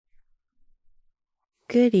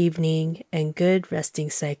Good evening and good resting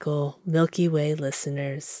cycle, Milky Way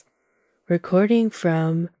listeners. Recording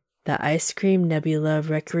from the Ice Cream Nebula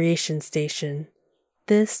Recreation Station,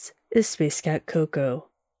 this is Space Cat Koko,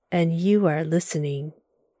 and you are listening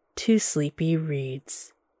to Sleepy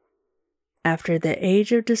Reads. After the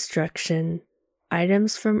Age of Destruction,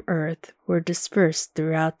 items from Earth were dispersed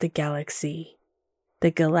throughout the galaxy.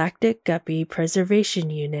 The Galactic Guppy Preservation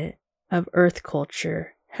Unit of Earth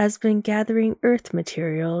Culture has been gathering Earth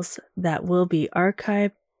materials that will be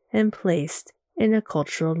archived and placed in a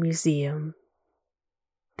cultural museum.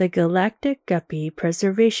 The Galactic Guppy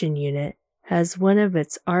Preservation Unit has one of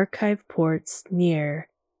its archive ports near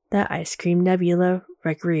the Ice Cream Nebula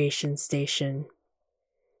Recreation Station.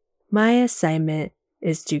 My assignment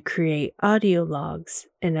is to create audio logs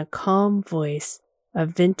in a calm voice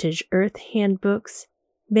of vintage Earth handbooks,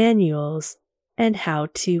 manuals, and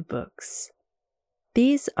how-to books.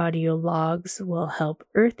 These audio logs will help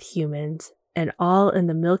Earth humans and all in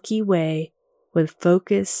the Milky Way with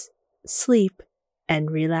focus, sleep, and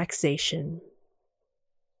relaxation.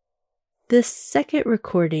 This second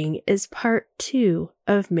recording is part 2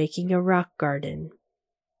 of making a rock garden.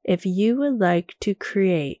 If you would like to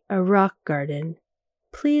create a rock garden,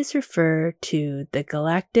 please refer to the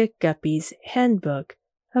Galactic Guppy's Handbook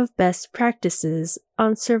of Best Practices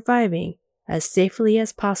on Surviving as Safely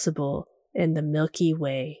as Possible in the Milky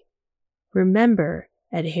Way. Remember,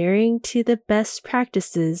 adhering to the best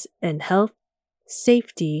practices in health,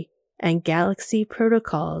 safety, and galaxy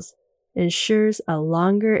protocols ensures a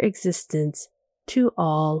longer existence to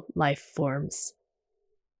all life forms.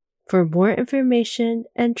 For more information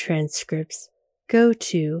and transcripts, go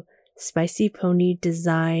to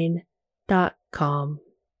spicyponydesign.com.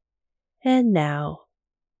 And now,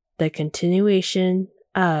 the continuation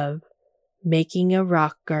of Making a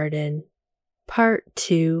Rock Garden, Part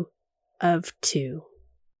 2 of 2.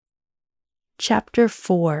 Chapter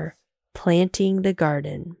 4, Planting the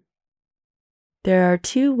Garden. There are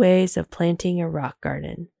 2 ways of planting a rock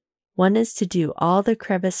garden. One is to do all the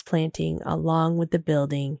crevice planting along with the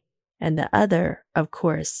building, and the other, of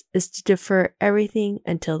course, is to defer everything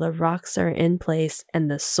until the rocks are in place and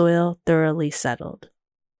the soil thoroughly settled.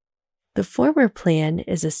 The former plan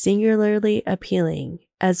is a singularly appealing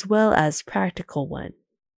as well as practical one.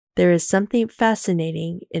 There is something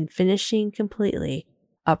fascinating in finishing completely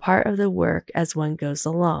a part of the work as one goes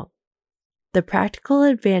along. The practical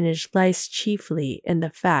advantage lies chiefly in the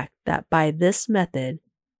fact that by this method,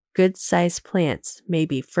 good-sized plants may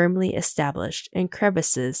be firmly established in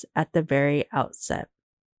crevices at the very outset.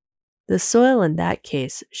 The soil in that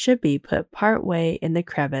case should be put part way in the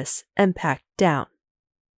crevice and packed down.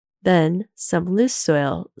 Then some loose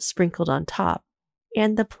soil sprinkled on top,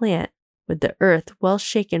 and the plant, with the earth well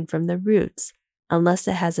shaken from the roots, unless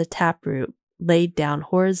it has a taproot, laid down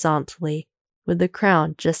horizontally with the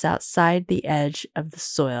crown just outside the edge of the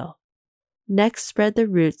soil. Next, spread the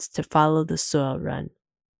roots to follow the soil run.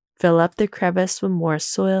 Fill up the crevice with more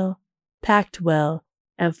soil, packed well,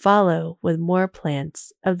 and follow with more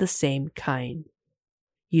plants of the same kind.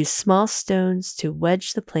 Use small stones to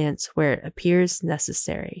wedge the plants where it appears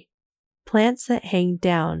necessary. Plants that hang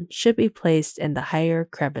down should be placed in the higher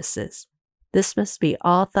crevices. This must be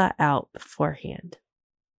all thought out beforehand.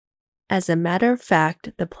 As a matter of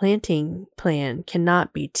fact, the planting plan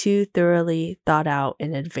cannot be too thoroughly thought out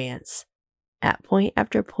in advance. At point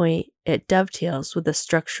after point, it dovetails with the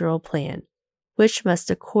structural plan, which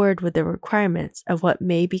must accord with the requirements of what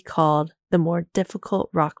may be called the more difficult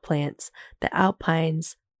rock plants, the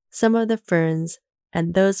alpines, some of the ferns,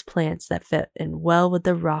 and those plants that fit in well with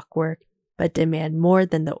the rock work but demand more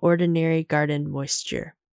than the ordinary garden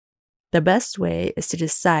moisture. The best way is to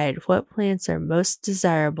decide what plants are most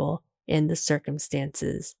desirable in the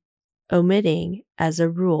circumstances, omitting, as a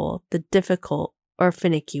rule, the difficult or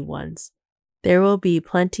finicky ones. There will be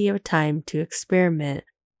plenty of time to experiment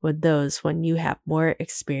with those when you have more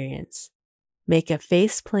experience. Make a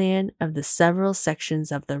face plan of the several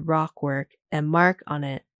sections of the rock work and mark on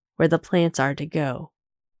it where the plants are to go.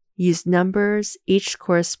 Use numbers, each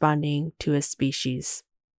corresponding to a species.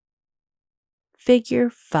 Figure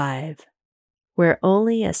 5. Where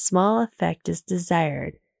only a small effect is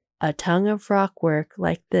desired, a tongue of rock work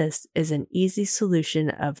like this is an easy solution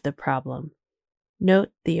of the problem. Note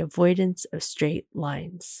the avoidance of straight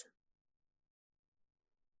lines.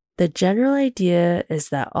 The general idea is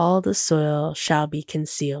that all the soil shall be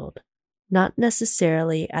concealed, not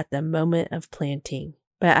necessarily at the moment of planting,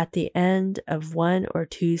 but at the end of 1 or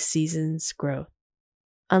 2 seasons' growth.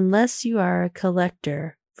 Unless you are a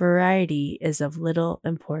collector, variety is of little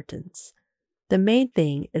importance. The main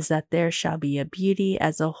thing is that there shall be a beauty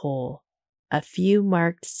as a whole, a few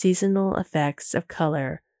marked seasonal effects of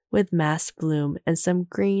color with mass bloom and some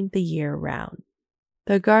green the year round.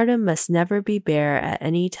 The garden must never be bare at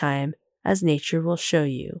any time, as nature will show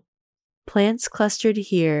you. Plants clustered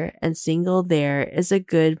here and single there is a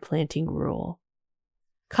good planting rule.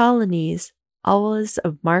 Colonies, always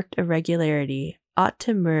of marked irregularity, ought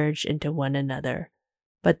to merge into one another,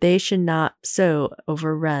 but they should not so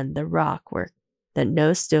overrun the rock work that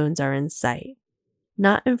no stones are in sight.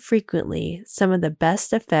 Not infrequently, some of the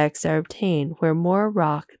best effects are obtained where more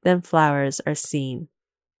rock than flowers are seen.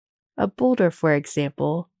 A boulder, for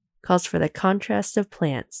example, calls for the contrast of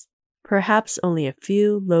plants, perhaps only a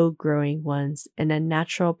few low-growing ones in a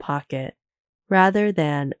natural pocket, rather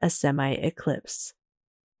than a semi-eclipse.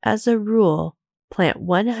 As a rule, plant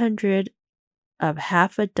 100 of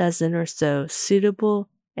half a dozen or so suitable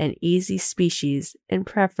and easy species in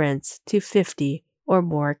preference to 50 or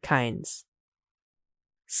more kinds.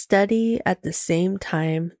 Study at the same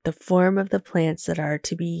time the form of the plants that are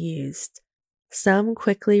to be used. Some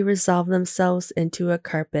quickly resolve themselves into a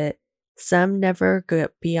carpet, some never go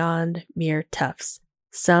beyond mere tufts,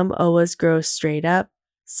 some always grow straight up,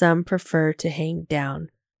 some prefer to hang down,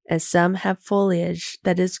 and some have foliage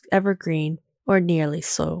that is evergreen or nearly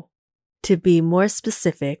so. To be more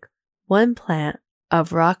specific, one plant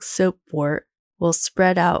of rock soapwort will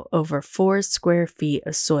spread out over 4 square feet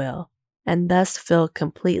of soil, and thus fill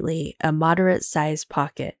completely a moderate-sized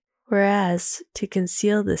pocket, whereas to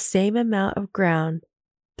conceal the same amount of ground,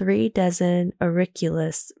 3 dozen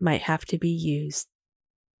auriculas might have to be used.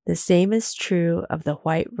 The same is true of the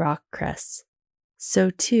white rock cress.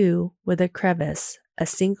 So too, with a crevice, a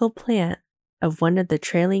single plant of one of the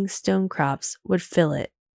trailing stone crops would fill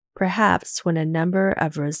it, perhaps when a number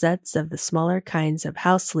of rosettes of the smaller kinds of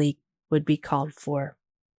house leek would be called for.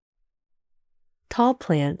 Tall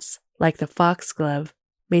plants, like the foxglove,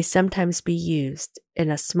 may sometimes be used in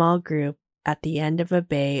a small group at the end of a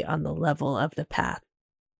bay on the level of the path,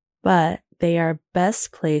 but they are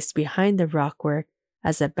best placed behind the rockwork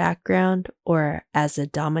as a background or as the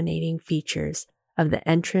dominating features of the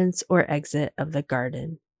entrance or exit of the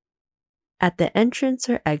garden. At the entrance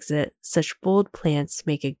or exit, such bold plants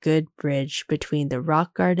make a good bridge between the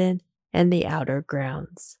rock garden and the outer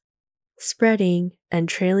grounds. Spreading and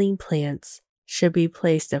trailing plants should be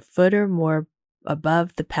placed a foot or more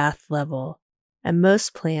above the path level, and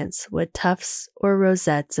most plants with tufts or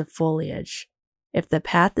rosettes of foliage. If the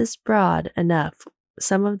path is broad enough,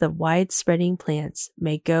 some of the wide-spreading plants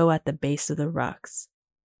may go at the base of the rocks,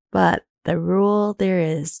 but the rule there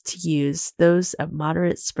is to use those of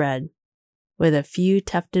moderate spread, with a few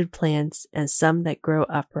tufted plants and some that grow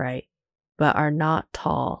upright, but are not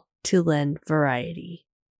tall, to lend variety.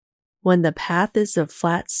 When the path is of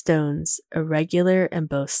flat stones, irregular in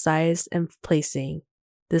both size and placing,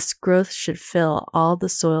 this growth should fill all the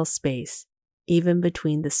soil space, even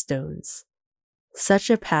between the stones. Such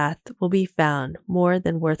a path will be found more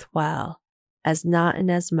than worthwhile, as not in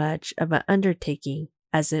as much of an undertaking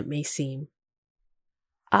as it may seem.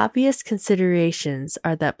 Obvious considerations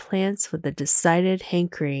are that plants with a decided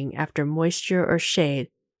hankering after moisture or shade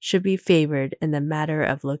should be favored in the matter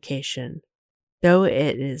of location, though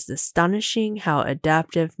it is astonishing how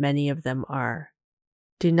adaptive many of them are.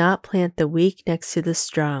 Do not plant the weak next to the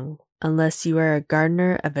strong, unless you are a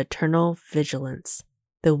gardener of eternal vigilance.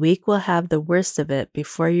 The weak will have the worst of it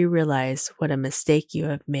before you realize what a mistake you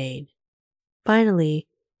have made. Finally,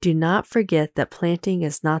 do not forget that planting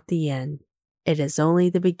is not the end. It is only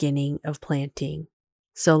the beginning of planting.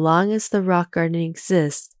 So long as the rock garden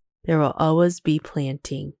exists, there will always be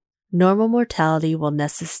planting. Normal mortality will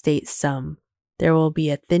necessitate some. There will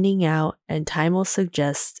be a thinning out, and time will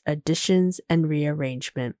suggest additions and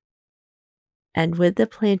rearrangement. And with the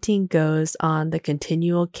planting goes on the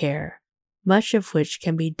continual care, much of which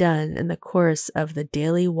can be done in the course of the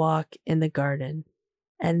daily walk in the garden,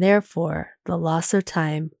 and therefore the loss of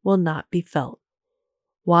time will not be felt.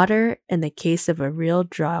 Water in the case of a real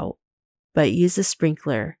drought, but use a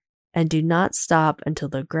sprinkler, and do not stop until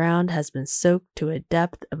the ground has been soaked to a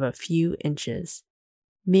depth of a few inches.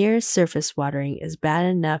 Mere surface watering is bad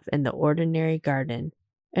enough in the ordinary garden.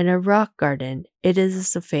 In a rock garden, it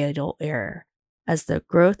is a fatal error, as the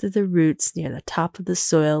growth of the roots near the top of the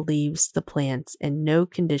soil leaves the plants in no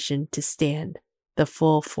condition to stand the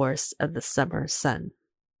full force of the summer sun.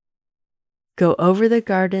 Go over the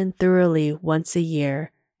garden thoroughly once a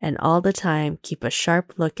year, and all the time keep a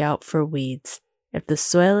sharp lookout for weeds. If the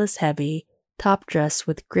soil is heavy, top dress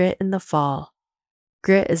with grit in the fall.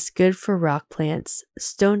 Grit is good for rock plants.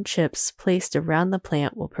 Stone chips placed around the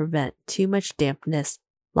plant will prevent too much dampness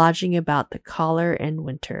lodging about the collar in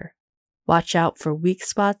winter, Watch out for weak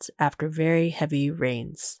spots after very heavy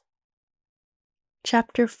rains.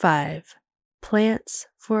 Chapter 5. Plants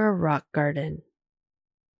for a Rock Garden.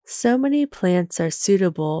 So many plants are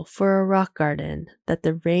suitable for a rock garden that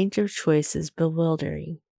the range of choice is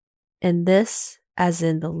bewildering. In this, as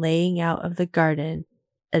in the laying out of the garden,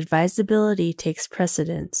 advisability takes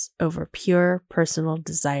precedence over pure personal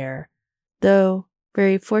desire, though,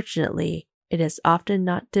 very fortunately, it is often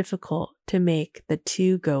not difficult to make the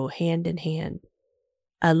two go hand in hand.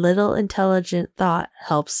 A little intelligent thought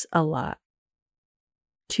helps a lot.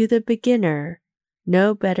 To the beginner,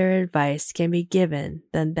 no better advice can be given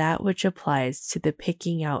than that which applies to the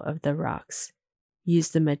picking out of the rocks. Use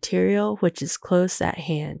the material which is close at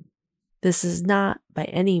hand. This is not, by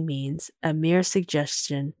any means, a mere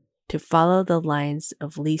suggestion to follow the lines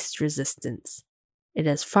of least resistance. It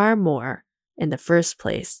is far more. In the first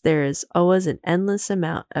place, there is always an endless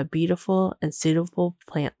amount of beautiful and suitable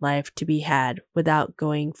plant life to be had without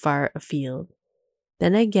going far afield.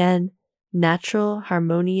 Then again, natural,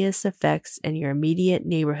 harmonious effects in your immediate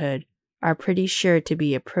neighborhood are pretty sure to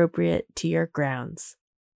be appropriate to your grounds.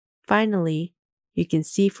 Finally, you can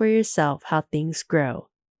see for yourself how things grow,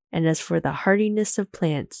 and as for the hardiness of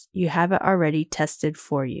plants, you have it already tested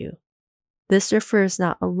for you. This refers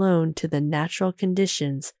not alone to the natural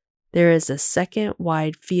conditions. There is a second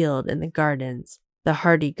wide field in the gardens, the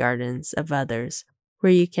hardy gardens of others,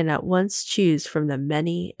 where you can at once choose from the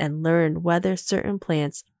many and learn whether certain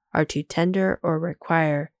plants are too tender or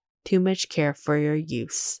require too much care for your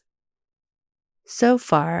use. So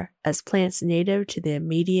far as plants native to the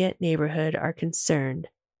immediate neighborhood are concerned,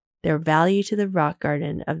 their value to the rock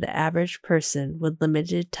garden of the average person with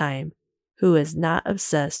limited time, who is not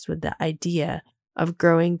obsessed with the idea of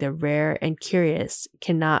growing the rare and curious,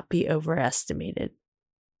 cannot be overestimated.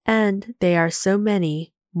 And they are so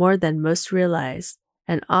many, more than most realize,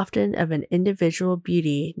 and often of an individual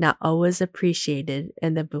beauty not always appreciated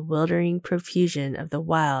in the bewildering profusion of the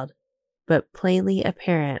wild, but plainly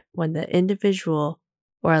apparent when the individual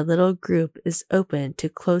or a little group is open to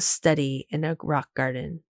close study in a rock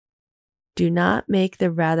garden. Do not make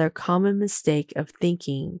the rather common mistake of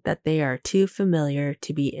thinking that they are too familiar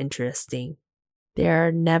to be interesting. They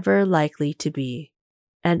are never likely to be,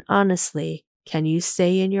 and honestly, can you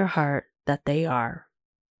say in your heart that they are?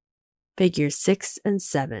 Figures 6 and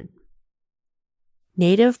 7.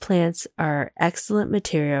 Native plants are excellent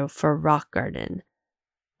material for a rock garden,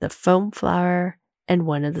 the foam flower and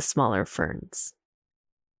one of the smaller ferns.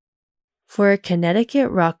 For a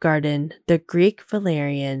Connecticut rock garden, the Greek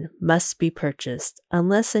valerian must be purchased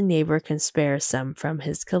unless a neighbor can spare some from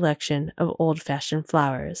his collection of old-fashioned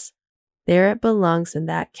flowers. There it belongs in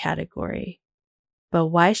that category. But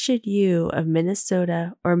why should you of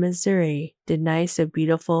Minnesota or Missouri deny so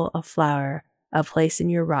beautiful a flower a place in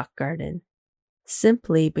your rock garden?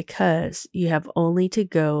 Simply because you have only to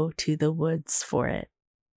go to the woods for it.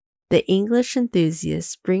 The English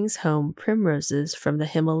enthusiast brings home primroses from the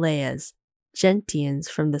Himalayas, gentians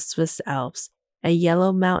from the Swiss Alps, and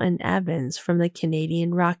yellow mountain avens from the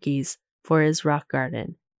Canadian Rockies for his rock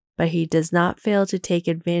garden, but he does not fail to take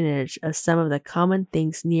advantage of some of the common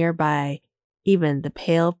things nearby, even the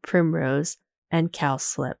pale primrose and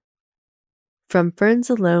cowslip. From ferns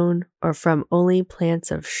alone, or from only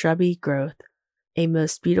plants of shrubby growth, a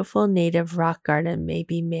most beautiful native rock garden may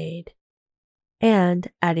be made.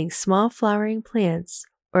 And adding small flowering plants,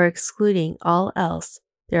 or excluding all else,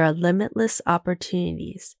 there are limitless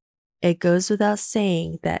opportunities. It goes without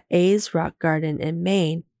saying that A's rock garden in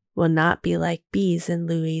Maine will not be like B's in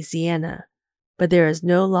Louisiana, but there is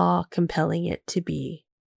no law compelling it to be.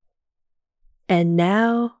 And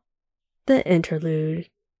now, the interlude.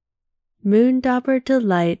 Moondauber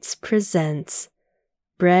Delights presents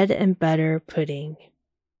bread and butter pudding.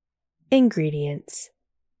 Ingredients: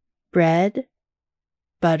 bread,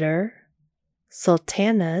 butter,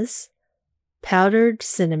 sultanas, powdered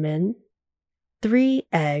cinnamon, 3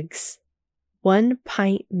 eggs, 1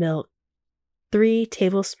 pint milk, 3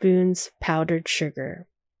 tablespoons powdered sugar.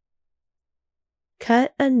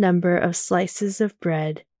 Cut a number of slices of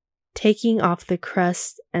bread, taking off the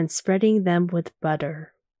crust and spreading them with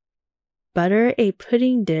butter. Butter a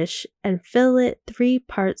pudding dish and fill it 3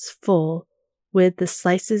 parts full with the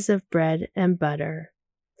slices of bread and butter,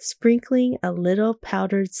 sprinkling a little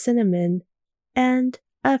powdered cinnamon and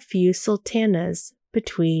a few sultanas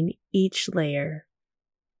between each layer.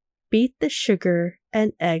 Beat the sugar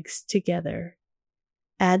and eggs together.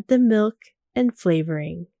 Add the milk and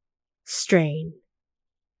flavoring. Strain.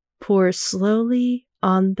 Pour slowly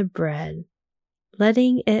on the bread,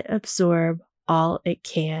 letting it absorb all it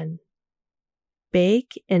can.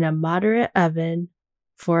 Bake in a moderate oven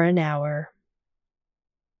for an hour.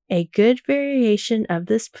 A good variation of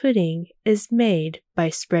this pudding is made by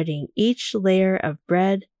spreading each layer of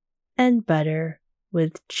bread and butter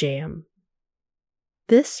with jam.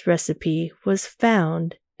 This recipe was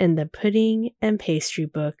found in the Pudding and Pastry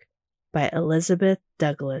Book by Elizabeth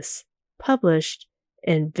Douglas, published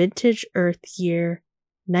in Vintage Earth Year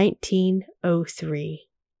 1903.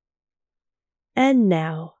 And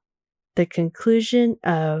now, the conclusion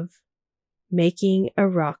of making a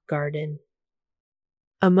rock garden.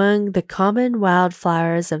 Among the common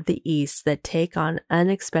wildflowers of the East that take on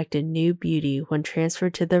unexpected new beauty when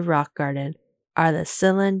transferred to the rock garden are the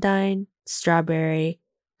celandine, strawberry,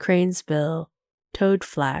 cranesbill,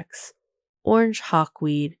 toadflax, orange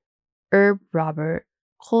hawkweed, herb robert,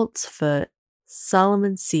 colt's foot,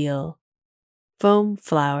 Solomon seal, foam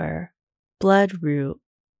flower, bloodroot,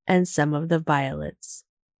 and some of the violets.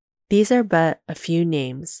 These are but a few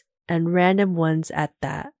names, and random ones at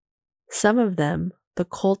that. Some of them, the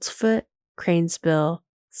colt's foot, cranesbill,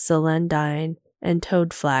 celandine, and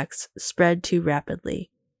toadflax, spread too rapidly,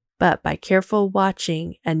 but by careful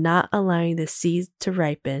watching and not allowing the seeds to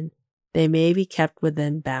ripen, they may be kept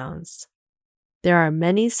within bounds. There are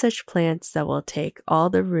many such plants that will take all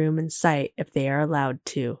the room in sight if they are allowed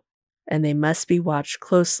to, and they must be watched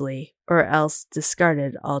closely or else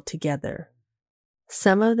discarded altogether.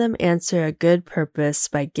 Some of them answer a good purpose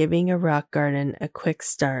by giving a rock garden a quick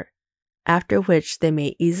start, after which they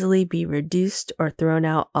may easily be reduced or thrown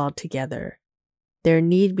out altogether. There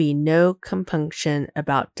need be no compunction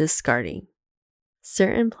about discarding.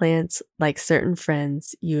 Certain plants, like certain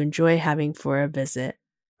friends, you enjoy having for a visit,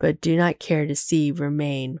 but do not care to see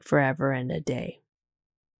remain forever and a day.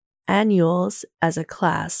 Annuals, as a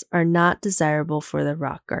class, are not desirable for the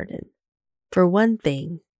rock garden. For one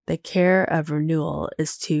thing, the care of renewal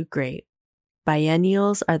is too great.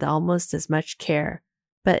 Biennials are almost as much care,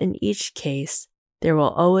 but in each case, there will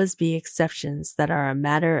always be exceptions that are a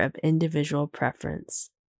matter of individual preference.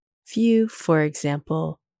 Few, for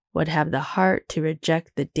example, would have the heart to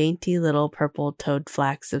reject the dainty little purple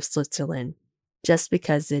toadflax of Switzerland just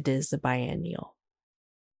because it is a biennial.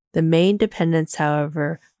 The main dependence,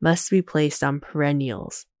 however, must be placed on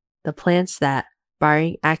perennials, the plants that,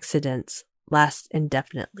 barring accidents, last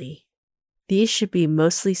indefinitely. These should be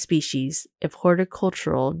mostly species if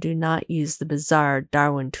horticultural do not use the bizarre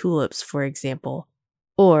Darwin tulips, for example,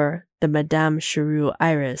 or the Madame Cheroux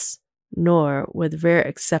iris, nor, with rare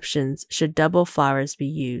exceptions, should double flowers be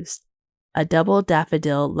used. A double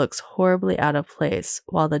daffodil looks horribly out of place,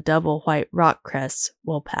 while the double white rock cress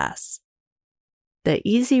will pass. The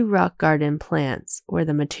easy rock garden plants, where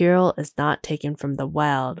the material is not taken from the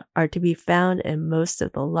wild, are to be found in most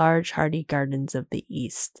of the large hardy gardens of the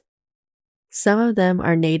East. Some of them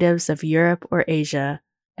are natives of Europe or Asia,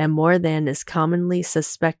 and more than is commonly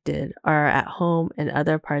suspected are at home in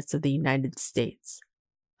other parts of the United States.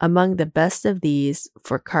 Among the best of these,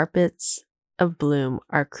 for carpets of bloom,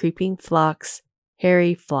 are creeping phlox,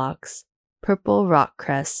 hairy phlox, purple rock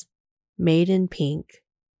cress, maiden pink,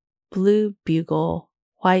 blue bugle,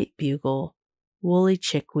 white bugle, woolly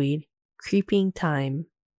chickweed, creeping thyme,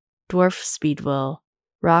 dwarf speedwell,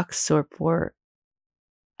 rock sorpwort,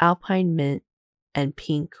 alpine mint, and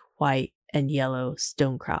pink, white, and yellow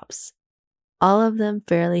stonecrops. All of them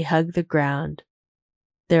fairly hug the ground.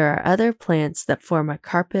 There are other plants that form a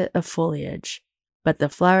carpet of foliage, but the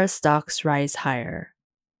flower stalks rise higher.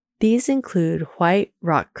 These include white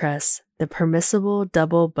rock cress, the permissible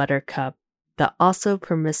double buttercup, the also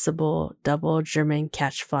permissible double German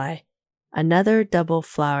catchfly, another double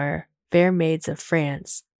flower, fair maids of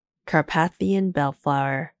France, Carpathian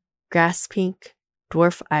bellflower, grass pink,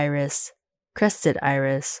 dwarf iris, crested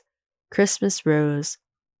iris, Christmas rose,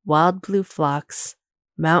 wild blue phlox,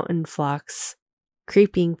 mountain phlox,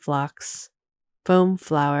 creeping phlox, foam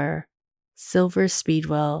flower, silver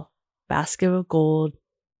speedwell, basket of gold,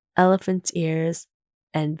 elephant's ears,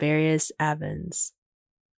 and various avens.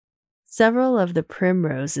 Several of the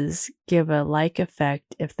primroses give a like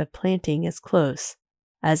effect if the planting is close,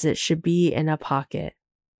 as it should be in a pocket.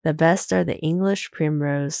 The best are the English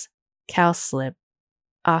primrose, cowslip,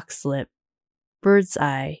 oxlip, bird's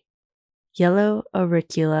eye, yellow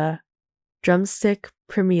auricula, drumstick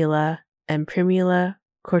primula, and Primula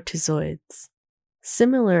cortizoides.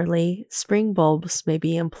 Similarly, spring bulbs may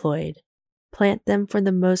be employed. Plant them for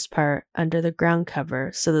the most part under the ground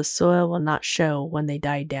cover so the soil will not show when they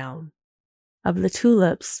die down. Of the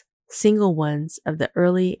tulips, single ones of the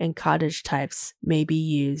early and cottage types may be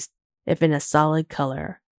used if in a solid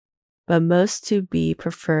color, but most to be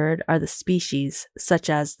preferred are the species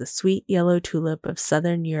such as the sweet yellow tulip of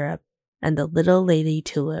southern Europe and the little lady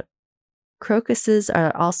tulip. Crocuses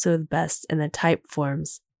are also the best in the type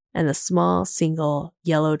forms, and the small, single,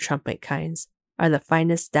 yellow trumpet kinds are the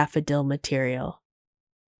finest daffodil material.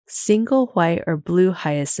 Single white or blue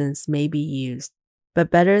hyacinths may be used, but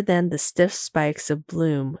better than the stiff spikes of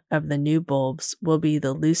bloom of the new bulbs will be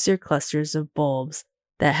the looser clusters of bulbs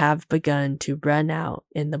that have begun to run out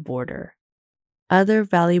in the border. Other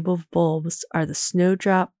valuable bulbs are the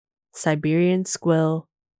snowdrop, Siberian squill,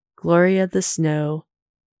 glory of the snow,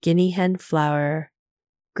 guinea hen flower,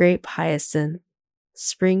 grape hyacinth,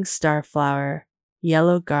 spring starflower,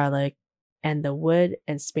 yellow garlic, and the wood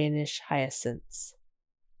and Spanish hyacinths.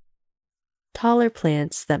 Taller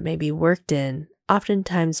plants that may be worked in,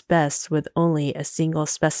 oftentimes best with only a single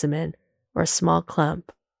specimen or small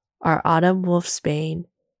clump, are autumn wolfsbane,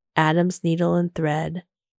 Adam's needle and thread,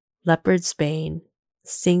 leopard's bane,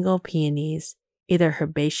 single peonies, either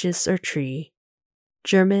herbaceous or tree,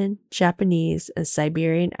 German, Japanese, and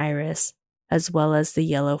Siberian iris, as well as the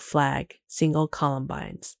yellow flag, single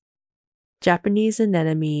columbines, Japanese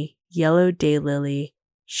anemone, yellow daylily,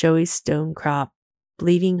 showy stonecrop,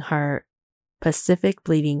 bleeding heart, Pacific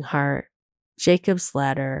bleeding heart, Jacob's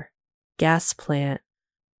ladder, gas plant,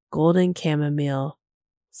 golden chamomile,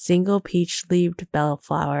 single peach-leaved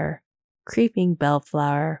bellflower, creeping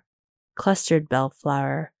bellflower, clustered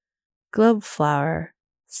bellflower, globe flower,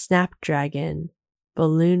 snapdragon,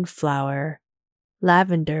 balloon flower,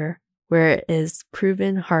 lavender, where it is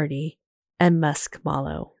proven hardy, and musk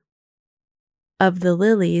mallow. Of the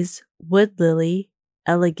lilies, wood lily,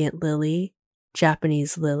 elegant lily,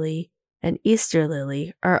 Japanese lily, and Easter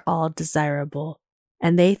lily are all desirable,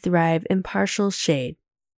 and they thrive in partial shade,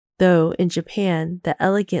 though in Japan the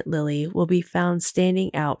elegant lily will be found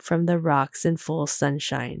standing out from the rocks in full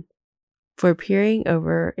sunshine. For peering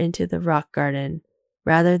over into the rock garden,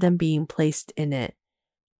 rather than being placed in it,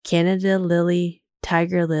 Canada lily,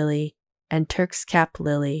 tiger lily, and Turk's cap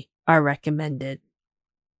lily are recommended.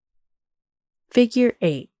 Figure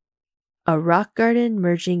 8. A rock garden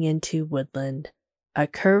merging into woodland. A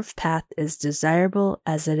curved path is desirable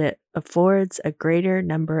as it affords a greater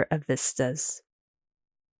number of vistas.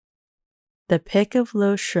 The pick of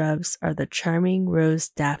low shrubs are the charming rose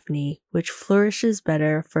daphne, which flourishes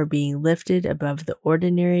better for being lifted above the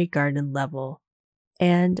ordinary garden level,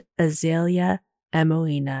 and azalea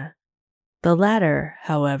amoena. The latter,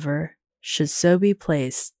 however, should so be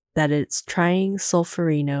placed that its trying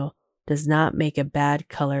solferino does not make a bad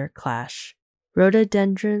color clash.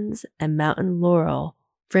 Rhododendrons and mountain laurel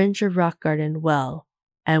fringe a rock garden well,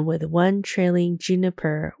 and with one trailing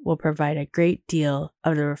juniper will provide a great deal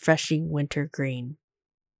of the refreshing winter green.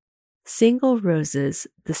 Single roses,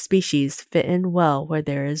 the species, fit in well where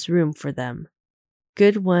there is room for them.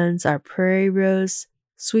 Good ones are prairie rose,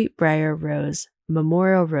 sweetbrier rose,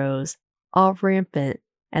 memorial rose, all rampant,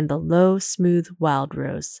 and the low, smooth wild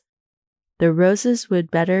rose. The roses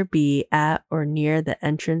would better be at or near the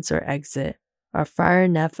entrance or exit, or far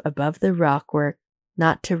enough above the rockwork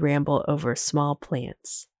not to ramble over small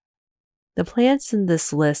plants. The plants in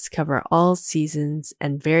this list cover all seasons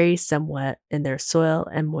and vary somewhat in their soil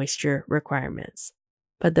and moisture requirements,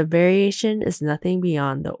 but the variation is nothing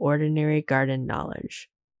beyond the ordinary garden knowledge.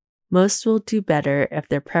 Most will do better if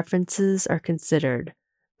their preferences are considered,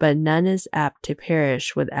 but none is apt to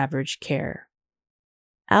perish with average care.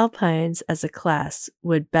 Alpines as a class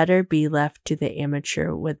would better be left to the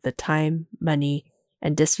amateur with the time, money,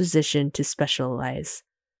 and disposition to specialize.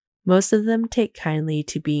 Most of them take kindly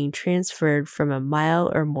to being transferred from a mile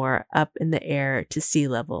or more up in the air to sea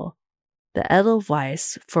level. The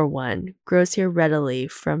Edelweiss, for one, grows here readily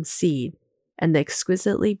from seed, and the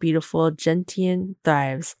exquisitely beautiful gentian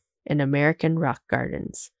thrives in American rock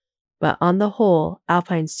gardens. But on the whole,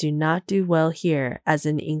 alpines do not do well here as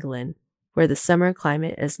in England, where the summer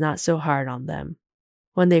climate is not so hard on them.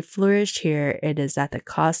 When they flourish here, it is at the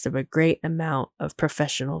cost of a great amount of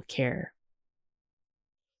professional care.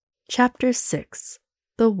 Chapter 6.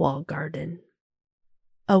 The Wall Garden.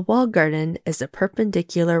 A wall garden is a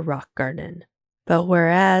perpendicular rock garden, but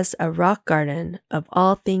whereas a rock garden of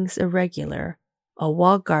all things irregular, a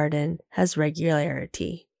wall garden has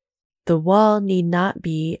regularity. The wall need not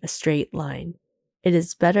be a straight line. It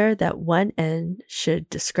is better that one end should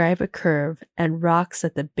describe a curve and rocks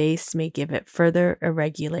at the base may give it further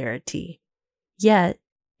irregularity. Yet,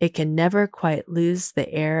 it can never quite lose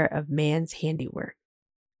the air of man's handiwork.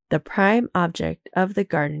 The prime object of the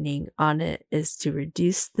gardening on it is to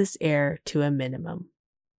reduce this air to a minimum.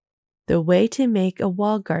 The way to make a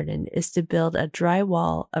wall garden is to build a dry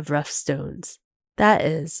wall of rough stones, that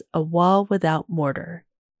is, a wall without mortar.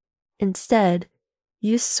 Instead,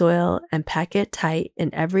 Use soil and pack it tight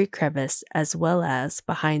in every crevice as well as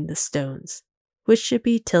behind the stones, which should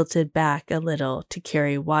be tilted back a little to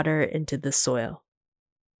carry water into the soil.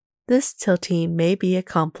 This tilting may be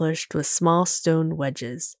accomplished with small stone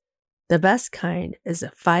wedges. The best kind is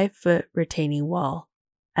a 5-foot retaining wall,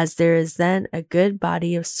 as there is then a good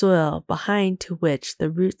body of soil behind to which the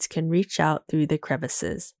roots can reach out through the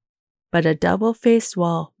crevices. But a double-faced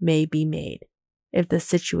wall may be made, if the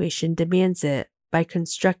situation demands it, by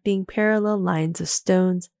constructing parallel lines of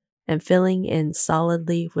stones and filling in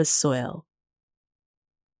solidly with soil.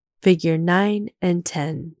 Figure 9 and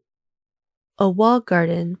 10. A wall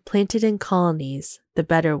garden planted in colonies, the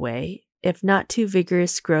better way. If not too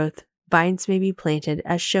vigorous growth, vines may be planted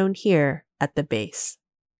as shown here at the base.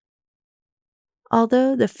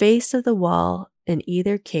 Although the face of the wall in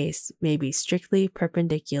either case may be strictly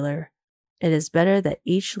perpendicular, it is better that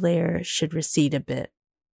each layer should recede a bit.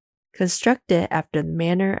 Construct it after the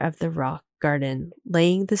manner of the rock garden,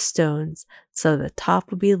 laying the stones so the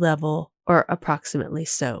top will be level or approximately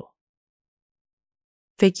so.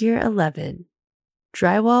 Figure 11.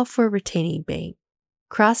 Drywall for retaining bank.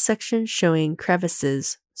 Cross-section showing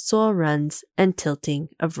crevices, soil runs, and tilting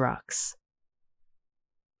of rocks.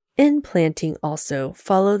 In planting also,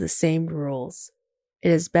 follow the same rules.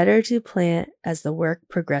 It is better to plant as the work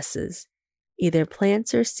progresses. Either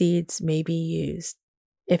plants or seeds may be used.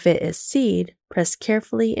 If it is seed, press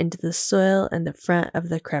carefully into the soil in the front of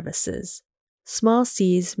the crevices. Small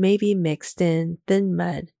seeds may be mixed in thin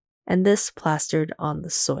mud, and this plastered on the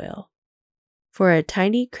soil. For a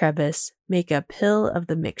tiny crevice, make a pill of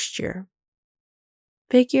the mixture.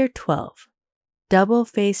 Figure 12.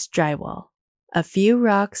 Double-faced drywall. A few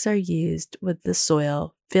rocks are used with the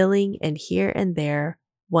soil, filling in here and there,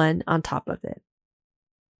 one on top of it.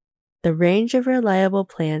 The range of reliable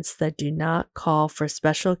plants that do not call for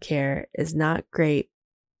special care is not great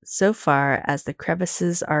so far as the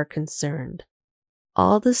crevices are concerned.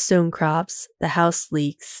 All the stone crops, the house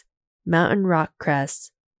leeks, mountain rock cress,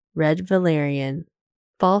 red valerian,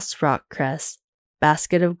 false rock cress,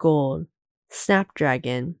 basket of gold,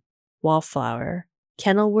 snapdragon, wallflower,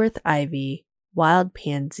 Kenilworth ivy, wild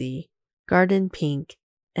pansy, garden pink,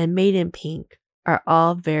 and maiden pink are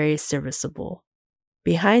all very serviceable.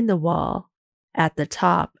 Behind the wall, at the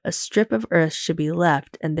top, a strip of earth should be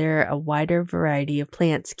left and there a wider variety of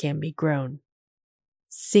plants can be grown.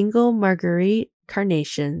 Single marguerite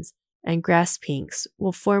carnations and grass pinks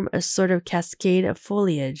will form a sort of cascade of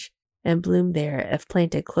foliage and bloom there if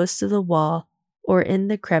planted close to the wall or in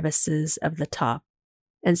the crevices of the top,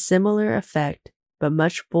 and similar effect, but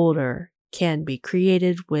much bolder, can be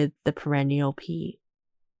created with the perennial pea.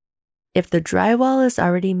 If the drywall is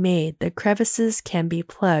already made, the crevices can be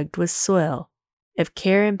plugged with soil if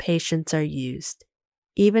care and patience are used.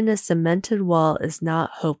 Even a cemented wall is not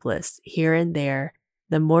hopeless. Here and there,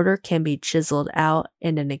 the mortar can be chiseled out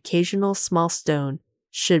and an occasional small stone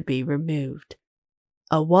should be removed.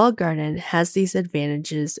 A wall garden has these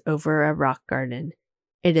advantages over a rock garden.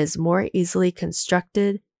 It is more easily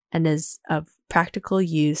constructed and is of practical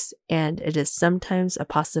use, and it is sometimes a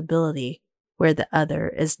possibility where the other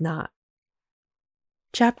is not.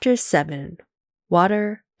 Chapter 7.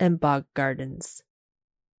 Water and Bog Gardens.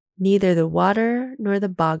 Neither the water nor the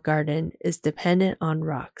bog garden is dependent on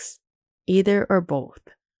rocks, either or both.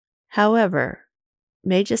 However,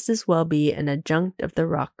 may just as well be an adjunct of the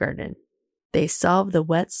rock garden. They solve the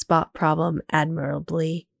wet spot problem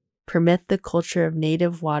admirably, permit the culture of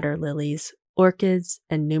native water lilies, orchids,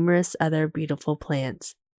 and numerous other beautiful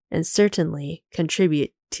plants, and certainly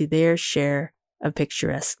contribute to their share of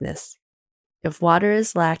picturesqueness. If water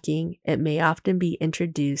is lacking, it may often be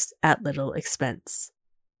introduced at little expense.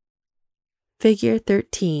 Figure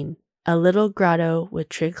 13. A little grotto with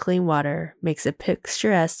trickling water makes a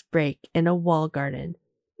picturesque break in a wall garden.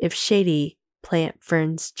 If shady, plant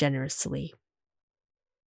ferns generously.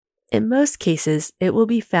 In most cases, it will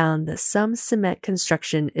be found that some cement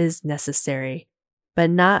construction is necessary,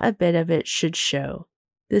 but not a bit of it should show.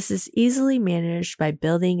 This is easily managed by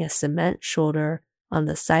building a cement shoulder on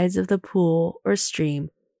the sides of the pool or stream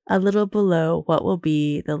a little below what will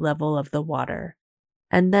be the level of the water,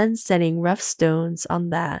 and then setting rough stones on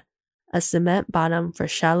that. A cement bottom for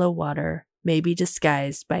shallow water may be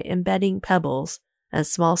disguised by embedding pebbles and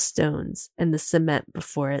small stones in the cement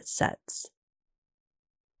before it sets.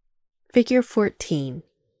 Figure 14.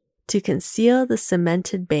 To conceal the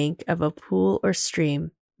cemented bank of a pool or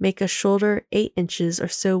stream, make a shoulder 8 inches or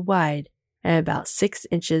so wide and about 6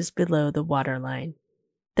 inches below the waterline.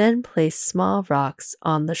 Then place small rocks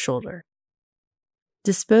on the shoulder.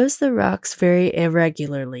 Dispose the rocks very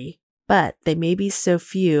irregularly, but they may be so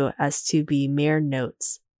few as to be mere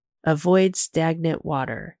notes. Avoid stagnant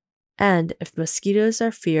water. And if mosquitoes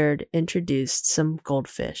are feared, introduce some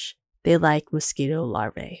goldfish. They like mosquito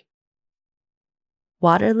larvae.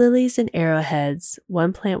 Water lilies and arrowheads,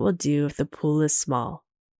 one plant will do if the pool is small.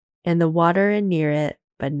 In the water and near it,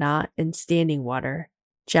 but not in standing water,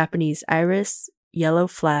 Japanese iris, yellow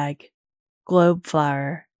flag, globe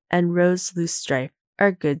flower, and rose loosestrife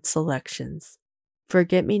are good selections.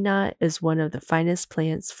 Forget-me-not is one of the finest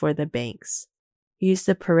plants for the banks. Use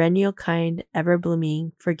the perennial kind,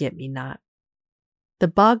 ever-blooming forget-me-not. The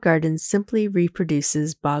bog garden simply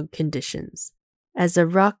reproduces bog conditions. As a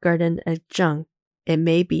rock garden adjunct, it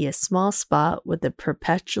may be a small spot with a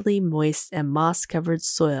perpetually moist and moss-covered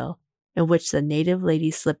soil in which the native lady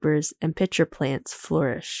slippers and pitcher plants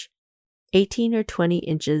flourish. 18 or 20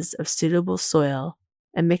 inches of suitable soil,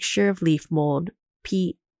 a mixture of leaf mold,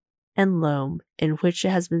 peat, and loam in which it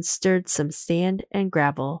has been stirred some sand and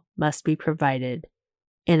gravel must be provided.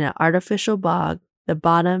 In an artificial bog, the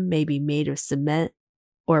bottom may be made of cement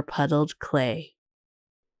or puddled clay.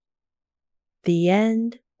 The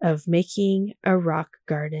end of making a rock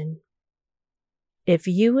garden. If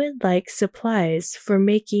you would like supplies for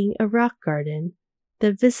making a rock garden,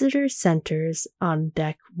 the visitor centers on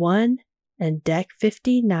Deck 1 and Deck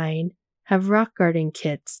 59 have rock garden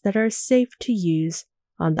kits that are safe to use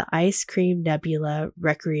on the Ice Cream Nebula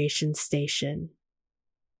Recreation Station.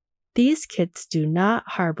 These kits do not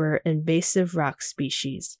harbor invasive rock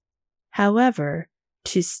species. However,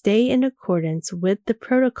 to stay in accordance with the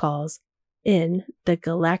protocols in the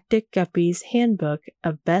Galactic Guppy's Handbook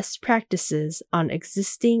of Best Practices on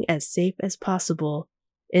Existing as Safe as Possible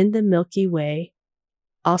in the Milky Way,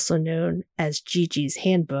 also known as Gigi's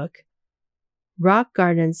Handbook, rock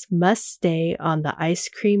gardens must stay on the Ice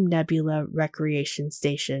Cream Nebula Recreation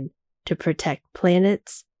Station to protect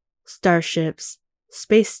planets, starships,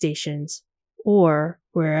 space stations, or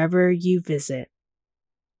wherever you visit.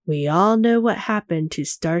 We all know what happened to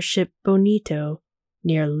Starship Bonito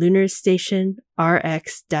near Lunar Station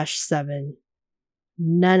RX-7.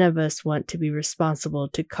 None of us want to be responsible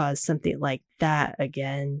to cause something like that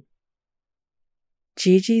again.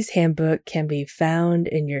 Gigi's Handbook can be found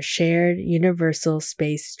in your Shared Universal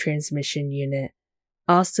Space Transmission Unit,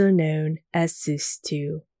 also known as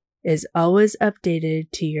SUS-2, is always updated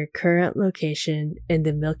to your current location in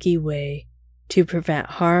the Milky Way to prevent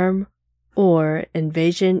harm or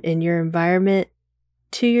invasion in your environment,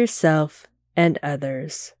 to yourself and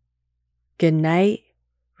others. Good night,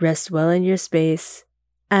 rest well in your space,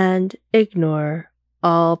 and ignore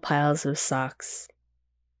all piles of socks.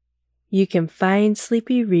 You can find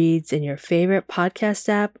Sleepy Reads in your favorite podcast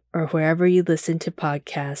app or wherever you listen to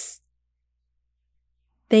podcasts.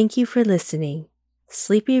 Thank you for listening.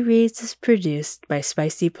 Sleepy Reads is produced by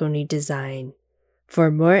Spicy Pony Design.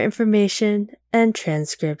 For more information and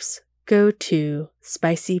transcripts, go to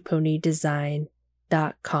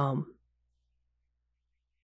spicyponydesign.com.